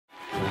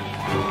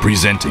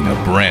presenting a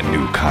brand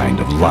new kind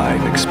of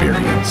live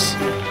experience.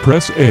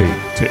 Press A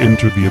to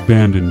enter the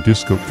abandoned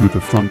disco through the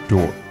front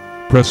door.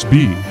 Press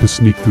B to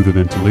sneak through the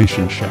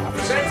ventilation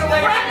shafts.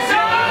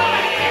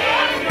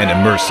 An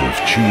immersive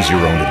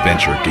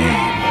choose-your-own-adventure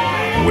game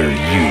where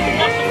you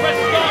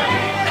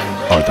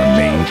are the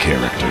main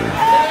character.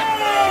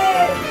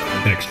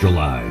 Extra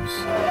Lives.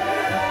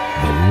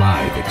 The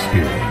live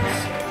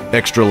experience.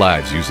 Extra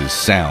Lives uses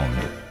sound,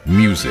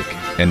 music,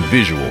 and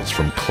visuals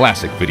from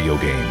classic video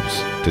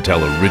games to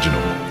tell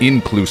original,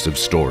 inclusive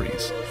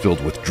stories filled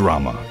with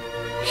drama,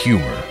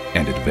 humor,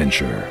 and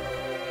adventure.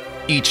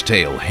 Each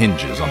tale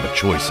hinges on the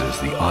choices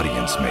the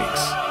audience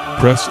makes.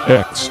 Press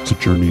X to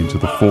journey into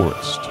the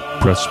forest.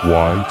 Press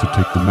Y to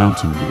take the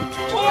mountain route.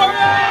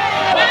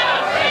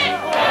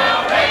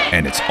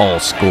 And it's all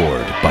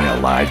scored by a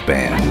live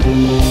band.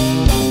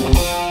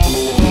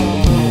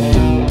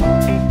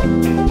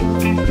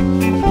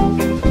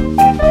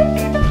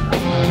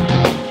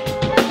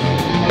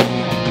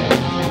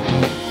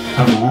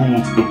 Have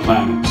ruled the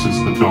planet since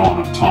the dawn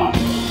of time.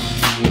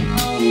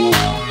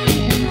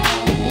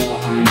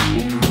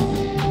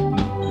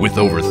 With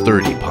over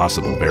 30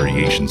 possible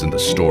variations in the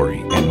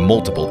story and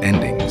multiple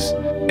endings,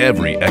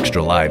 every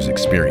Extra Lives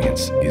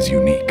experience is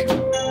unique.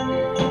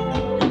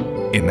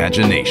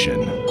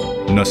 Imagination,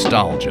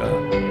 nostalgia,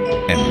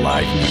 and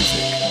live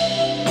music.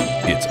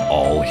 It's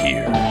all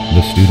here.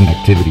 The Student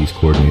Activities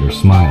Coordinator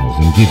smiles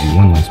and gives you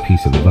one last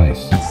piece of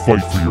advice. You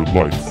fight for your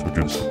life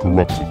against the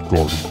corrupted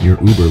guardian. Your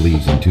Uber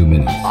leaves in 2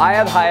 minutes. I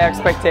had high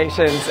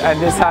expectations, and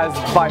this has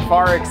by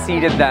far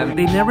exceeded them.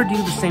 They never do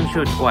the same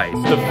show twice.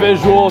 The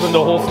visuals and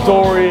the whole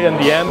story and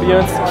the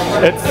ambience,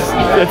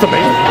 it's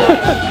amazing.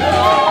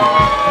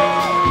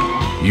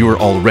 You are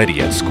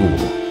already at school.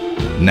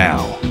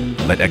 Now,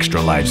 let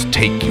Extra Lives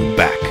take you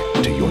back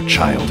to your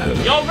childhood.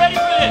 Y'all ready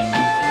for this?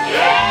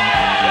 Yeah!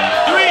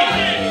 3,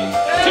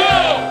 2,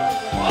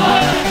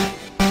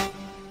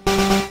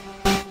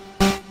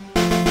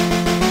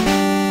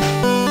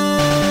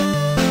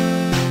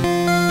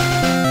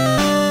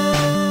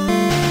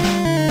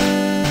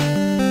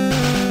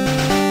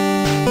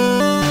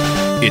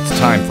 1. It's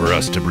time for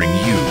us to bring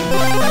you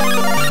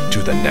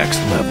to the next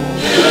level.